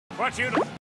what you...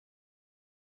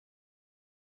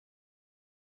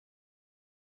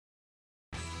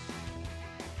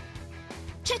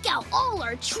 Check out all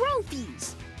our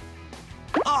trophies!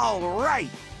 All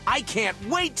right! I can't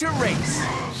wait to race!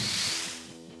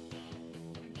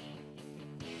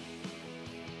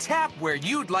 Tap where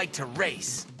you'd like to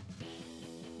race.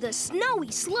 The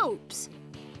snowy slopes.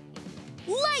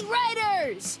 Light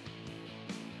Riders!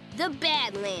 The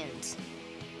Badlands.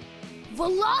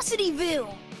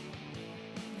 Velocityville.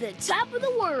 The top of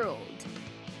the world.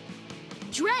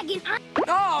 Dragon Island.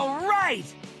 All right!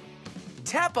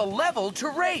 Tap a level to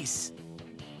race.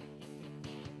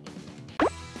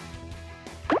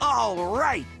 All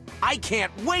right! I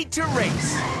can't wait to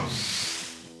race!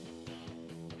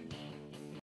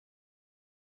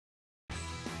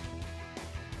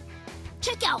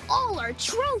 Check out all our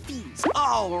trophies!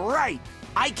 All right!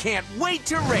 I can't wait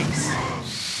to race!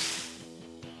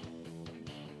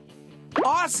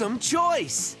 Awesome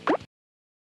choice!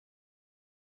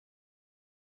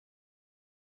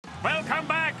 Welcome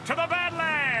back to the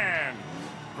Badlands!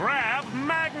 Grab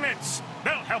magnets!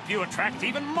 They'll help you attract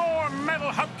even more metal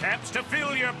hubcaps to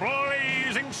fill your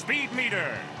blazing speed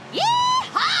meter.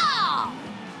 Yeehaw!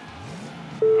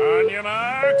 On your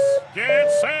marks,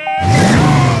 get set,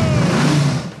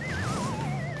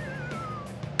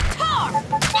 Tar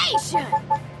Nation!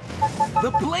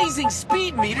 The blazing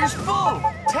speed meter's full!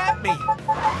 Tap me!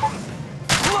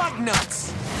 Lug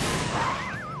nuts!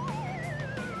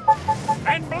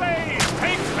 and Blaze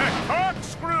takes the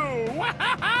corkscrew!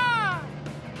 Wahaha!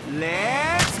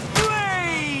 Let's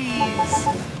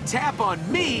blaze! Tap on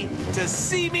me to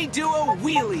see me do a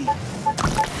wheelie.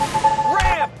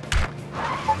 Ramp!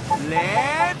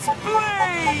 Let's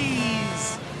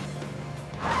blaze!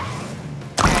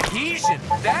 Adhesion,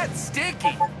 that's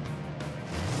sticky.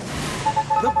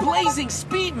 The blazing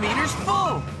speed meter's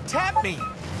full. Tap me.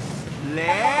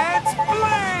 Let's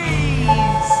blaze!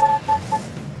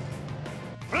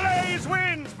 Blaze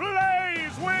wins!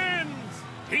 Blaze wins!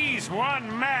 He's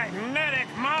one magnetic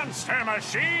monster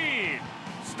machine!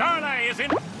 Starlight is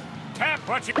in... Tap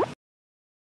what you...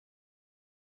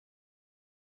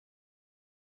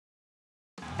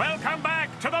 Welcome back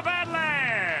to the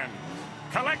Badlands!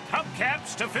 Collect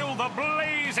hubcaps to fill the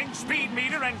blazing speed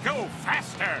meter and go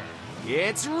faster!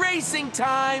 It's racing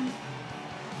time!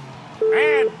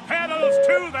 And pedals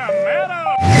to the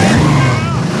metal!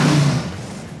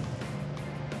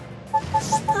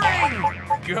 Spring!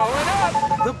 Going up!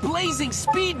 The blazing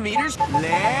speed meters.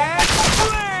 Let's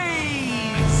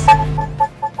blaze!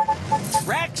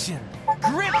 Traction!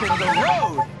 Grip in the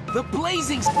road! The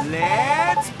blazing...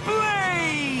 Let's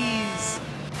blaze!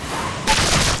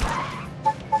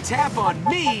 Tap on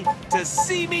me to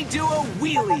see me do a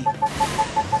wheelie.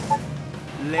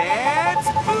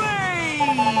 Let's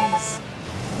blaze!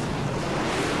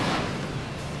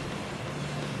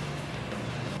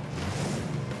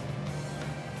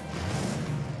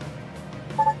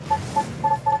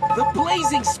 The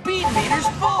blazing speed meter's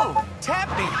full! Tap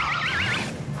me!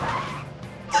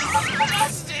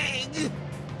 Disgusting!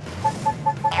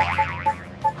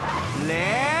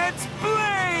 Let's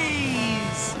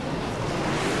blaze!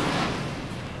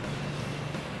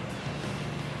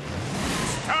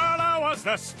 Starla was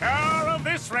the star of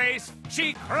this race.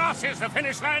 She crosses the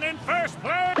finish line in first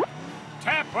place.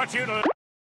 Tap what you...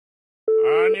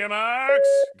 On your marks,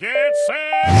 get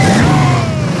set, go!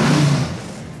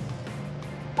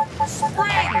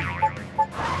 Spring!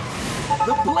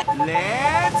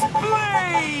 Let's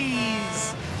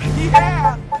blaze!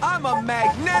 Yeah! I'm a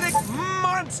magnetic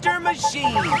monster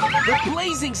machine! The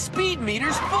blazing speed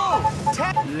meter's full!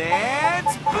 Tap!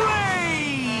 Let's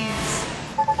blaze!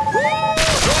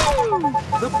 Woo-hoo!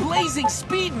 The blazing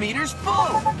speed meter's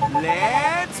full!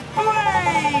 Let's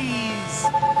blaze!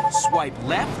 Swipe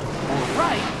left or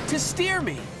right to steer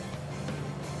me.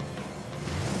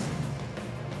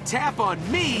 Tap on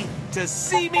me to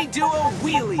see me do a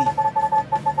wheelie.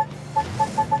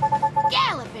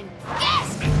 Galloping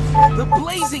gaskets! The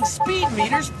blazing speed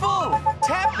meter's full.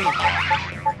 Tap me.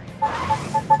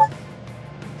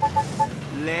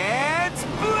 Let's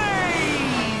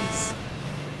blaze!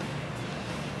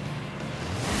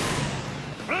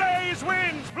 Blaze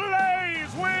wins!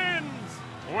 Blaze wins!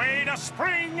 Way to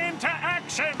spring into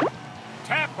action!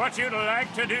 Tap what you'd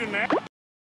like to do next.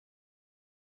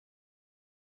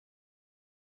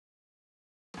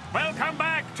 Welcome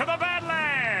back to the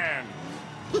Badlands!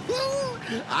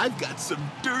 I've got some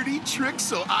dirty tricks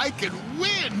so I can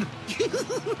win!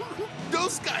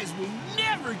 Those guys will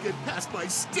never get past my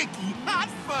sticky hot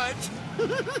fudge!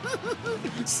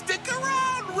 Stick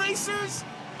around, racers!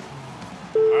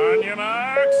 On your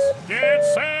marks, get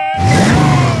set,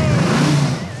 go!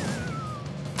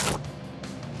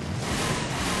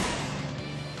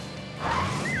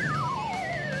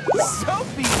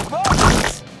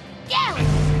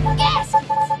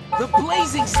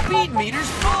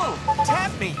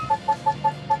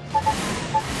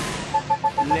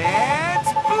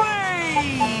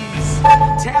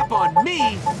 on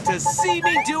me to see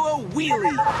me do a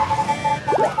wheelie.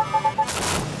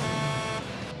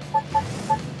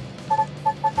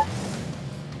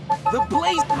 The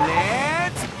blaze.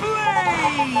 Let's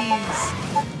blaze!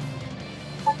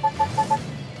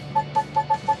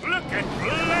 Look at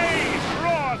Blaze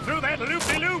roar through that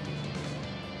loop-de-loop.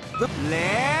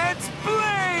 Let's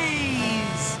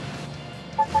blaze!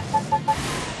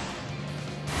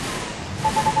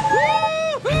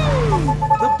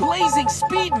 Woohoo! The blazing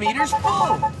speed meter's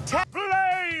full.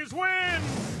 Blaze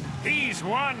wins! He's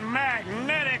one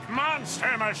magnetic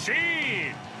monster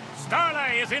machine.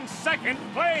 Starlight is in second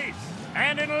place.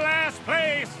 And in last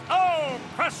place, oh,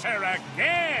 Crusher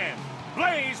again.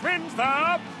 Blaze wins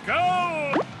the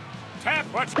gold. Tap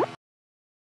what you...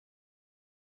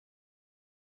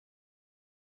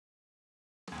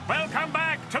 Welcome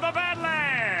back to the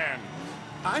Badlands.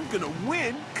 I'm gonna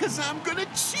win because I'm gonna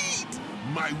cheat.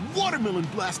 My watermelon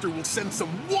blaster will send some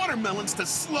watermelons to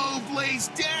slow Blaze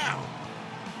down.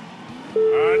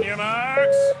 On your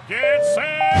marks, get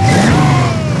set, go!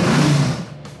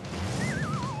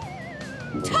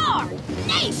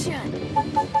 Tarnation!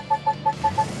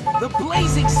 The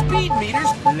blazing speed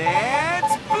meters.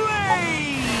 Let's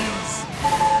blaze!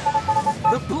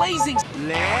 The blazing.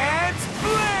 Let's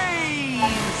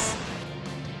blaze!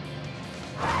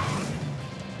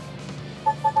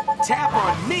 Tap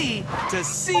on me to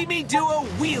see me do a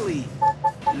wheelie.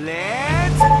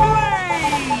 Let's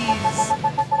blaze!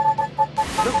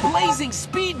 The blazing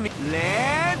speed meter.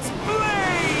 Let's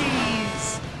blaze!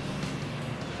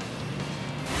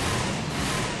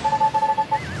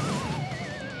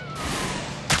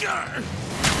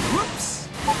 Whoops!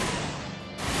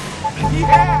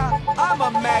 Yeah, I'm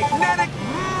a magnetic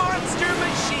monster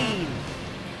machine!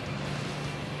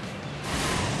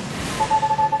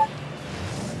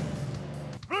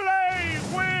 Blaze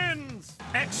wins!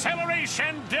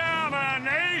 Acceleration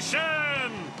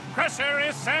domination! Crusher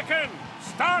is second.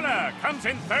 Starla comes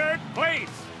in third place.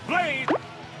 Blaze,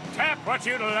 tap what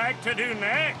you'd like to do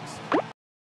next.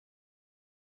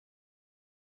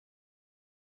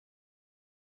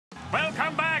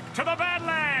 Welcome back to the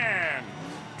Badlands.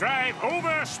 Drive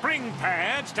over spring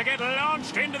pads to get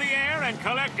launched into the air and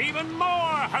collect even more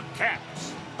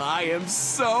hubcaps. I am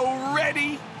so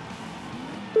ready!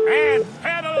 And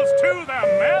pedals to the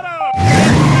meadow.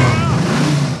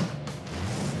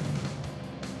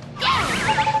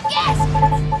 Yes!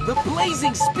 The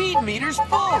blazing speed meter's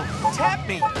full! Tap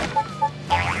me!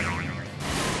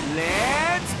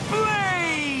 Let's blaze!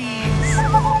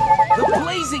 The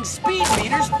blazing speed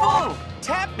meter's full!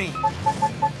 Tap me!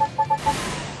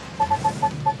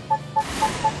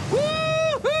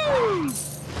 Woohoo!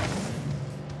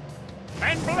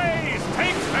 And Blaze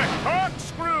takes the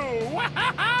corkscrew.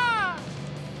 Wahaha!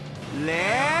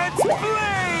 Let's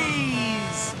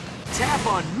blaze! Tap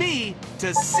on me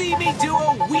to see me do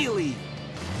a wheelie.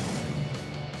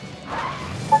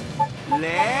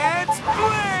 Let's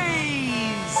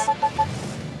blaze!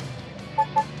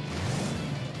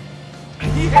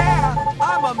 Yeah,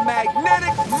 I'm a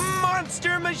magnetic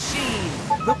monster machine.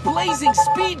 The blazing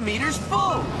speed meter's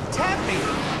full. Tap me.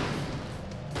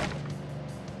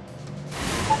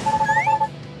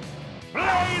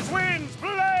 Blaze wins!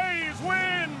 Blaze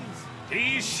wins!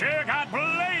 He's sure got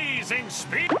blazing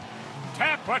speed.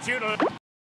 Tap what you'd...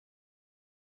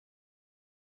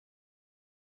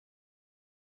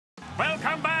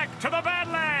 Welcome back to the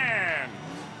Badlands.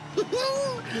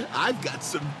 I've got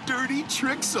some dirty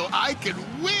tricks so I can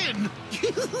win.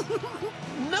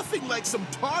 Nothing like some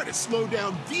tar to slow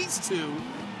down these two.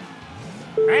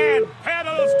 And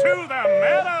pedals to the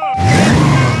meadow.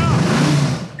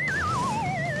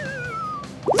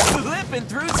 Slipping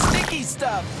through sticky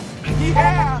stuff.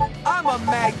 Yeah, I'm a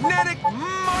magnetic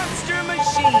monster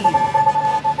machine.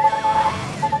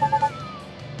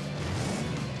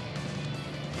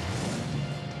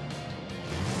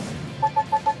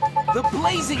 The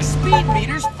blazing speed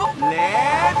meter's full.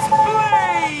 Let's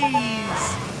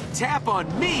blaze! Tap on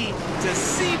me to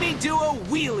see me do a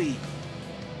wheelie.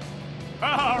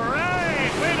 All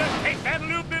right, way to take that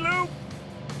loop-de-loop.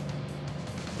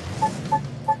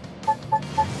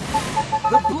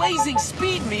 The blazing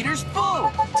speed meter's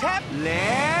full. Tap.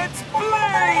 Let's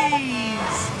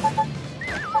blaze!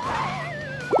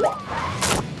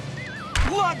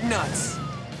 Lug nuts!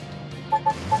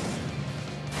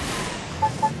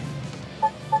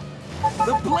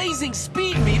 The blazing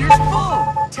speed meter's full.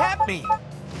 Tap me.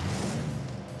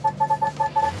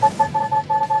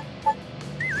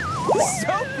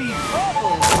 Soapy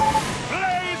bubbles.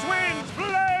 Blaze wins!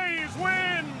 Blaze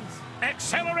wins!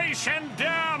 Acceleration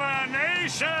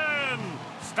domination!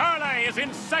 Starlight is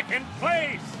in second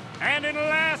place. And in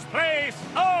last place,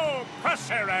 oh,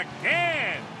 Crusher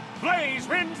again. Blaze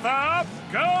wins the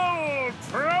gold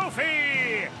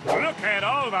trophy. Look at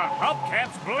all the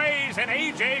hubcaps Blaze and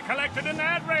AJ collected in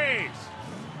that race.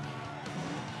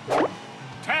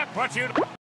 Tap what you...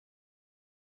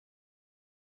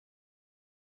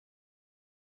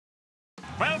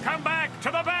 Welcome back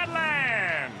to the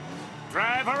Badlands.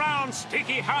 Drive around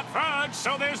sticky hot fudge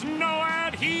so there's no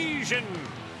adhesion.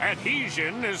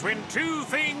 Adhesion is when two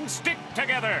things stick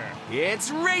together. It's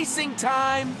racing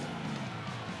time!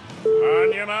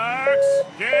 On your marks,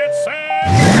 get set,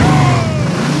 go!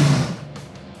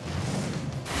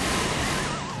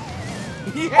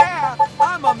 Yeah!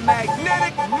 I'm a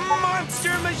magnetic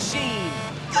monster machine!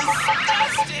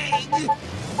 Disgusting!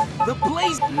 The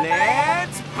blaze...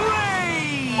 Let's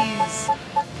blaze!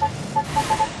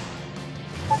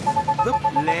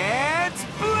 Let's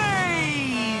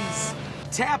blaze!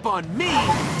 Tap on me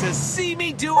to see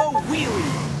me do a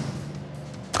wheelie!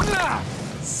 Ah,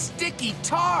 sticky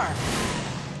tar!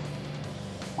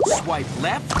 Swipe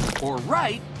left or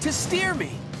right to steer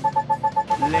me.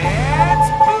 Let's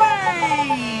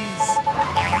blaze!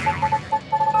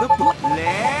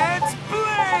 Let's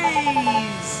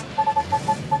blaze!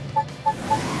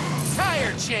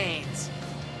 Tire chains!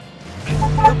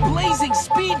 The blazing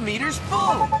speed meter's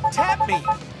full! Tap me!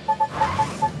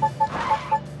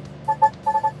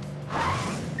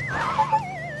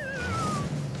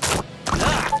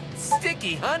 Ah,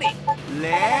 sticky honey!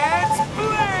 Let's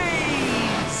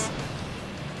blaze!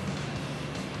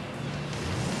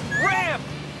 Ramp!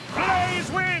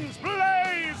 Blaze wins!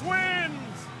 Blaze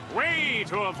wins! Way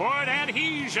to avoid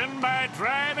adhesion by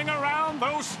driving around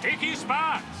those sticky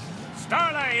spots.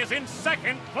 Starlight is in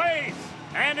second place.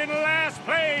 And in last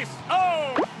place, oh,